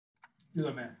You're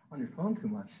the man. On your phone too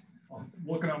much.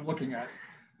 I'm looking at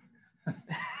it.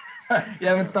 You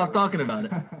haven't stopped talking about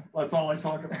it. That's all I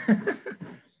talk about.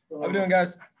 How we doing,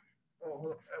 guys?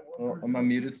 Am I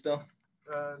muted still?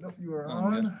 Nope, you are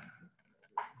on. Good.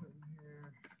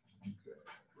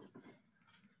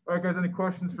 All right, guys, any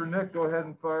questions for Nick? Go ahead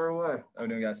and fire away. How we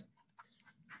doing, guys?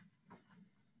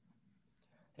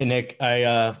 Hey, Nick,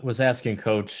 I was asking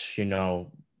Coach,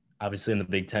 obviously in the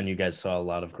Big Ten, you guys saw a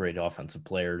lot of great offensive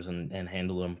players and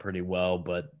handled them pretty well,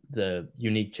 but the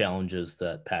unique challenges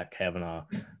that Pat Kavanaugh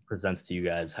presents to you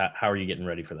guys, how are you getting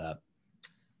ready for that?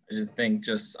 I just think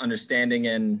just understanding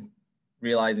and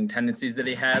realizing tendencies that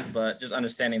he has, but just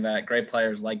understanding that great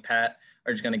players like Pat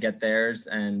are just going to get theirs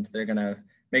and they're going to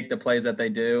make the plays that they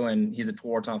do. And he's a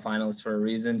Tewaaraton finalist for a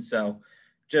reason. So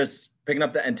just picking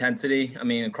up the intensity,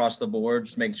 across the board,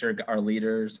 just making sure our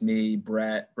leaders, me,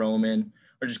 Brett, Roman,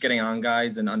 are just getting on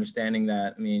guys and understanding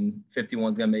that,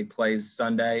 51's going to make plays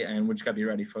Sunday and we're just got to be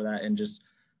ready for that. And just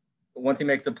once he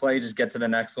makes a play, just get to the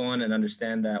next one and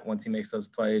understand that once he makes those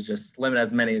plays, just limit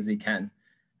as many as he can.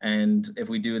 And if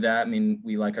we do that,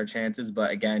 we like our chances.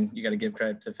 But again, you got to give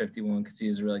credit to 51 because he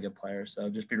is a really good player. So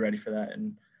just be ready for that.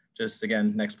 And just,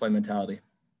 again, next play mentality.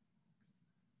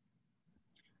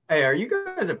 Hey, are you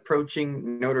guys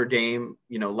approaching Notre Dame,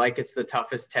 like it's the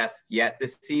toughest test yet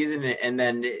this season? And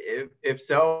then if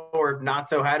so, or if not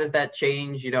so, how does that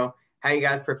change, how you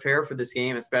guys prepare for this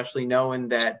game, especially knowing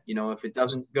that, if it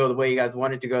doesn't go the way you guys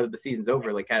want it to go, the season's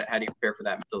over. Like, how do you prepare for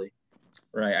that mentally?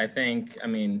 Right. I think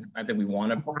we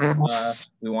want to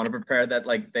prepare that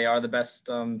like they are the best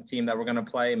team that we're going to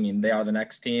play. They are the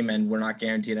next team and we're not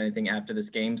guaranteed anything after this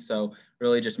game. So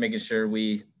really just making sure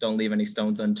we don't leave any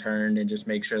stones unturned and just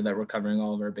make sure that we're covering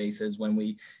all of our bases when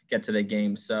we get to the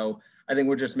game. So I think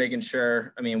we're just making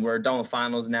sure, we're done with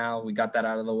finals now. We got that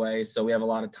out of the way. So we have a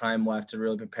lot of time left to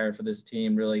really prepare for this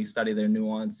team, really study their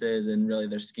nuances and really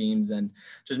their schemes and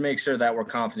just make sure that we're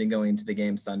confident going into the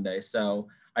game Sunday. So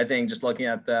I think just looking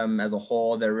at them as a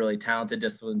whole, they're a really talented,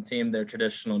 disciplined team. They're a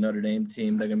traditional Notre Dame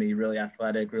team. They're going to be really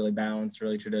athletic, really balanced,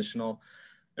 really traditional,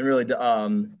 and really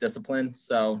disciplined.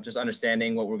 So just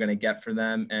understanding what we're going to get for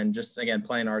them and just, again,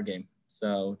 playing our game.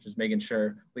 So just making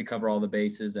sure we cover all the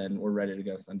bases and we're ready to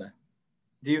go Sunday.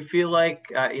 Do you feel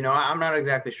like, I'm not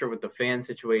exactly sure what the fan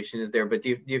situation is there, but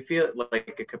do you feel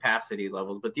like a capacity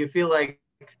levels, but do you feel like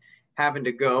having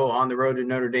to go on the road to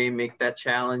Notre Dame makes that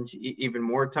challenge even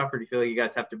more tougher? Do you feel like you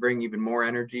guys have to bring even more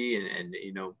energy and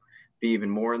be even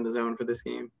more in the zone for this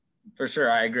game? For sure.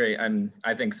 I agree.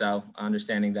 I think so.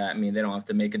 Understanding that, they don't have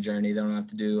to make a journey. They don't have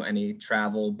to do any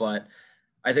travel, but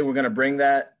I think we're going to bring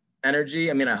that energy.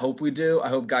 I hope we do. I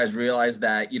hope guys realize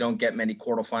that you don't get many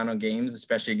quarterfinal games,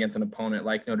 especially against an opponent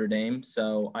like Notre Dame.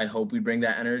 So I hope we bring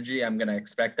that energy. I'm going to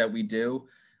expect that we do.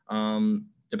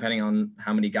 Depending on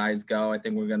how many guys go, I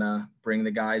think we're going to bring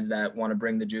the guys that want to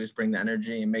bring the juice, bring the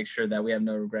energy, and make sure that we have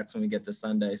no regrets when we get to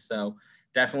Sunday. So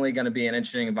definitely going to be an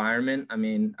interesting environment.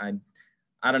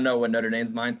 I don't know what Notre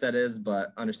Dame's mindset is,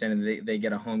 but understanding they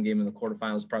get a home game in the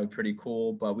quarterfinals is probably pretty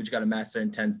cool. But we just got to master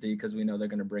intensity because we know they're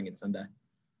going to bring it Sunday.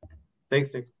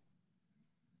 Thanks, Nick.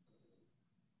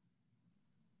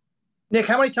 Nick,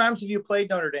 how many times have you played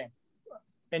Notre Dame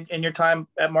in your time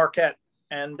at Marquette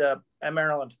and at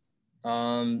Maryland?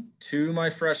 2 my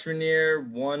freshman year,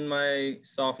 1 my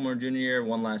sophomore, junior year,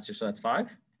 1 last year. So that's 5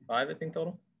 I think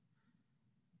total.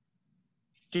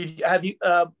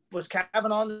 Was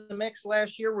Kavanaugh in the mix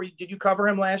last year? Did you cover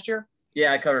him last year?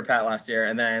 Yeah, I covered Pat last year.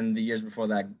 And then the years before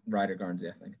that, Ryder Garnsey,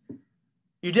 I think.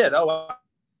 You did? Oh,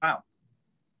 wow.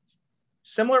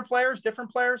 Similar players,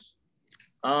 different players?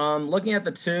 Looking at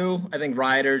the 2, I think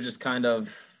Ryder just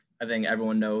I think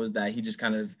everyone knows that he just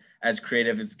kind of as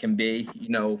creative as can be,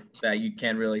 that you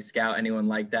can't really scout anyone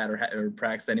like that or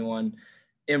practice anyone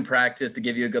in practice to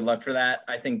give you a good look for that.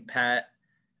 I think Pat,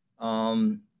 I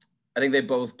think they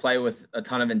both play with a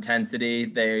ton of intensity.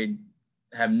 They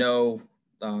have no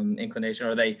inclination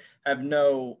or they have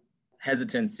no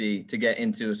hesitancy to get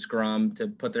into a scrum, to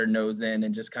put their nose in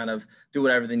and just kind of do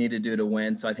whatever they need to do to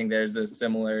win. So I think there's a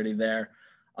similarity there.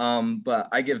 But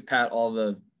I give Pat all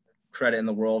the credit in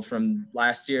the world from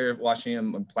last year, watching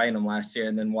him and playing him last year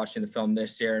and then watching the film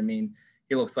this year.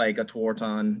 He looks like a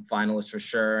Tewaaraton finalist for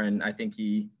sure. And I think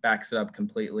he backs it up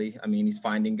completely. He's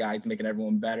finding guys, making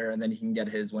everyone better, and then he can get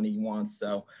his when he wants.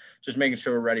 So just making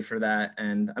sure we're ready for that.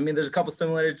 And there's a couple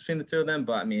similarities between the 2 of them,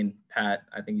 but Pat,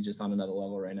 I think he's just on another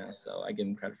level right now. So I give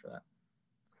him credit for that.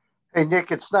 Hey,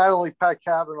 Nick, it's not only Pat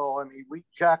Kavanaugh.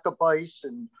 Jacobice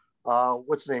and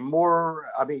what's his name? Moore.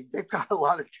 They've got a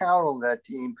lot of talent on that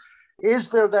team. Is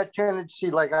there that tendency,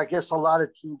 like I guess a lot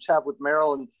of teams have with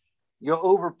Maryland, you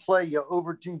overplay, you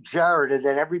overdo Jared, and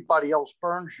then everybody else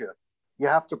burns you. You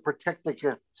have to protect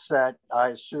against that, I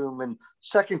assume. And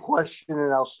second question,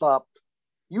 and I'll stop.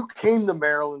 You came to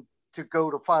Maryland to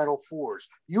go to Final Fours.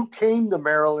 You came to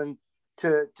Maryland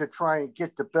to try and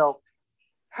get the belt.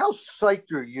 How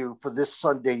psyched are you for this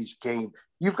Sunday's game?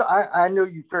 I know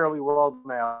you fairly well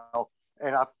now,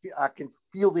 and I can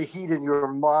feel the heat in your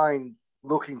mind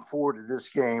looking forward to this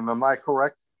game. Am I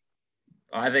correct?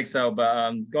 I think so.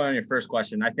 But going on your first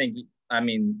question,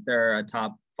 they're a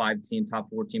top 5 team, top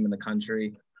 4 team in the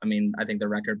country. I think the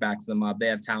record backs them up. They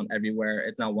have talent everywhere.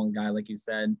 It's not one guy, like you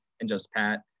said, and just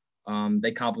Pat.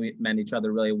 They complement each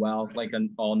other really well, like in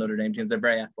all Notre Dame teams. They're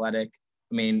very athletic.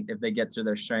 If they get to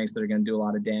their strengths, they're going to do a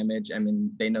lot of damage.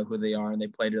 They know who they are and they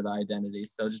play to their identity.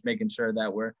 So just making sure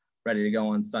that we're ready to go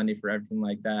on Sunday for everything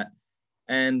like that.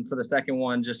 And for the second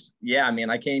one,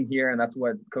 I came here and that's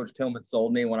what Coach Tillman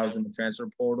sold me when I was in the transfer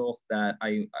portal, that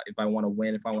if I want to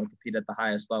win, if I want to compete at the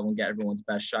highest level and get everyone's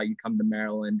best shot, you come to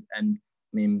Maryland and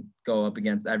go up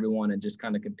against everyone and just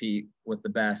kind of compete with the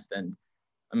best. And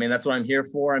that's what I'm here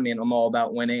for. I'm all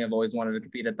about winning. I've always wanted to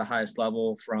compete at the highest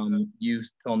level from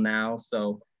youth till now.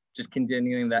 So just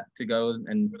continuing that to go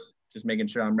and just making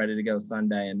sure I'm ready to go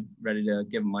Sunday and ready to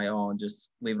give it my all and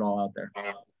just leave it all out there.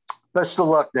 Best of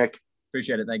luck, Nick.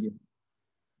 Appreciate it. Thank you.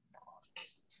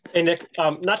 Hey, Nick,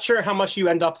 not sure how much you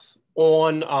end up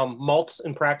on Maltz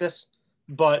in practice,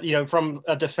 but, from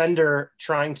a defender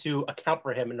trying to account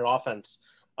for him in an offense,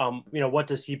 what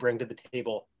does he bring to the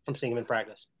table from seeing him in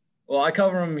practice? Well, I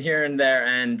cover him here and there,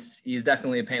 and he's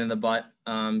definitely a pain in the butt.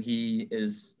 He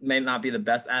may not be the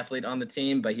best athlete on the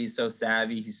team, but he's so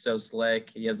savvy. He's so slick.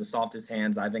 He has the softest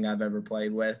hands I think I've ever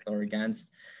played with or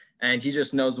against. And he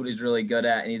just knows what he's really good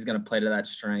at, and he's going to play to that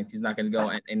strength. He's not going to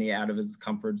go any out of his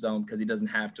comfort zone because he doesn't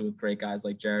have to with great guys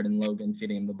like Jared and Logan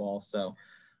feeding him the ball. So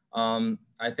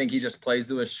I think he just plays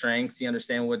to his strengths. He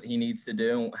understands what he needs to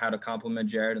do and how to complement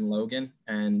Jared and Logan.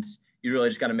 And you really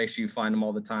just got to make sure you find them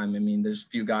all the time. There's a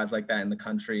few guys like that in the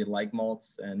country like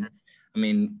Maltz. And,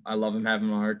 I love him having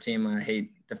him on our team. I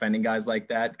hate defending guys like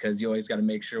that because you always got to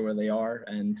make sure where they are.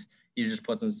 And he just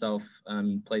puts himself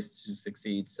in place to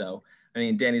succeed. So,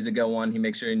 Danny's a good one. He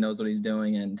makes sure he knows what he's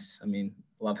doing. And,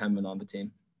 love having him on the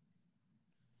team.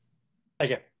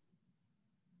 Thank you.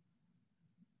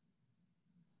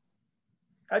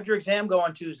 How'd your exam go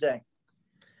on Tuesday?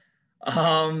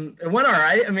 It went all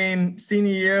right.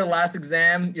 Senior year, last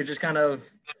exam, you're just kind of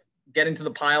getting to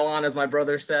the pylon, as my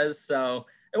brother says. So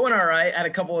it went all right. I had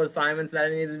a couple of assignments that I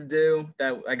needed to do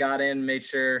that I got in, made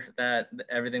sure that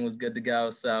everything was good to go.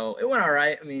 So it went all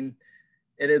right.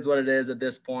 It is what it is at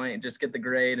this point. Just get the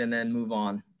grade and then move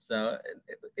on. So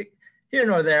here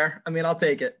nor there. I'll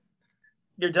take it.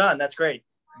 You're done. That's great.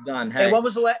 Done. Hey, when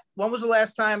was the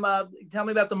last time? Tell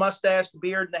me about the mustache, the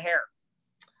beard, and the hair.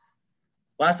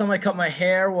 Last time I cut my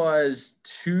hair was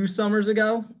 2 summers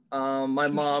ago. My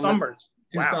mom. Summers.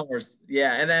 Two summers.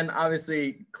 Yeah. And then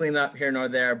obviously clean up here nor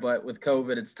there, but with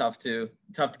COVID, it's tough to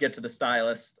get to the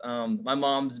stylist. My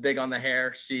mom's big on the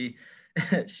hair. She's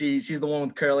the one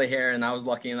with curly hair, and I was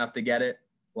lucky enough to get it.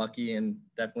 Lucky and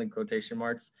definitely quotation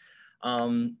marks.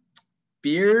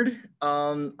 Beard.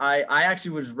 I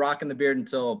actually was rocking the beard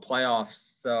until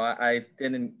playoffs. So I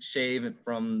didn't shave it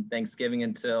from Thanksgiving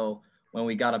until when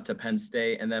we got up to Penn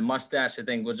State. And then mustache, I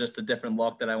think, was just a different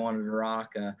look that I wanted to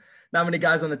rock. Not many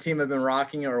guys on the team have been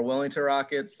rocking it or willing to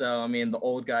rock it. So, the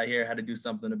old guy here had to do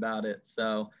something about it.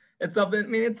 So it's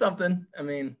something. It's something. I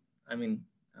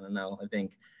don't know. I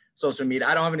think social media,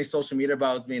 I don't have any social media, but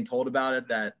I was being told about it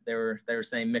that they were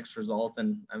saying mixed results.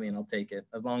 And I'll take it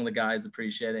as long as the guys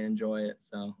appreciate it and enjoy it.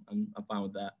 So I'm fine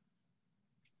with that.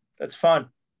 That's fun.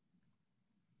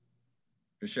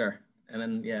 For sure. And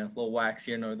then, a little wax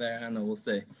here nor there. I don't know. We'll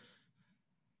see.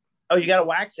 Oh, you got to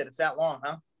wax it. It's that long,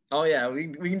 huh? Oh, yeah. We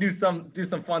can do some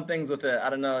fun things with it. I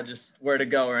don't know just where to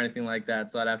go or anything like that.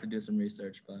 So I'd have to do some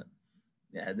research. But,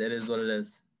 yeah, it is what it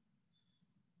is.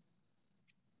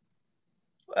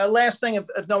 Last thing,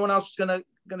 if no one else is gonna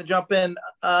jump in,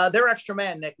 their extra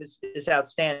man, Nick, is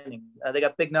outstanding. They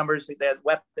got big numbers. They have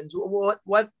weapons.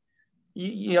 What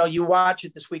you watch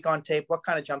it this week on tape. What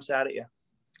kind of jumps out at you?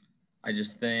 I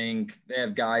just think they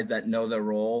have guys that know their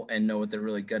role and know what they're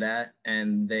really good at,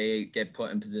 and they get put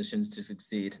in positions to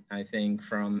succeed. I think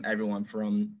from everyone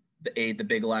from the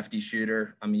big lefty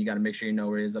shooter. You got to make sure you know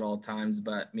where he is at all times.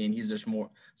 But he's just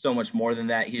so much more than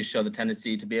that. He's showed the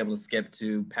tendency to be able to skip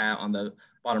to Pat on the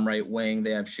bottom right wing.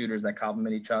 They have shooters that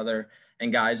complement each other,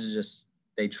 and guys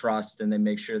they trust and they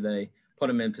make sure they put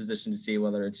him in position to see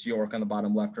whether it's York on the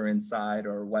bottom left or inside,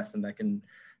 or Weston that can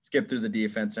skip through the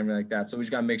defense and everything like that. So we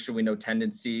just got to make sure we know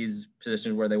tendencies,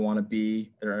 positions where they want to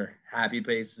be, their happy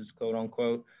places, quote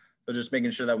unquote. So just making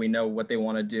sure that we know what they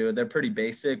want to do. They're pretty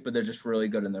basic, but they're just really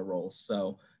good in their roles.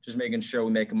 So just making sure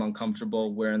we make them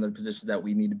uncomfortable, we're in the positions that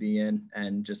we need to be in,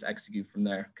 and just execute from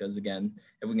there. Because again,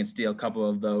 if we can steal a couple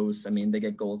of those, I mean, they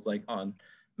get goals like on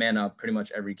man up pretty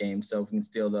much every game. So if we can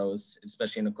steal those,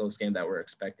 especially in a close game that we're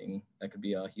expecting, that could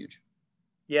be huge.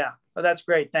 Yeah, well, that's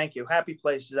great. Thank you. Happy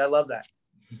places. I love that.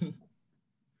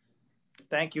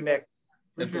 Thank you, Nick.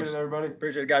 Appreciate it, everybody.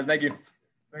 Appreciate it, guys. Thank you.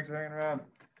 Thanks for hanging around.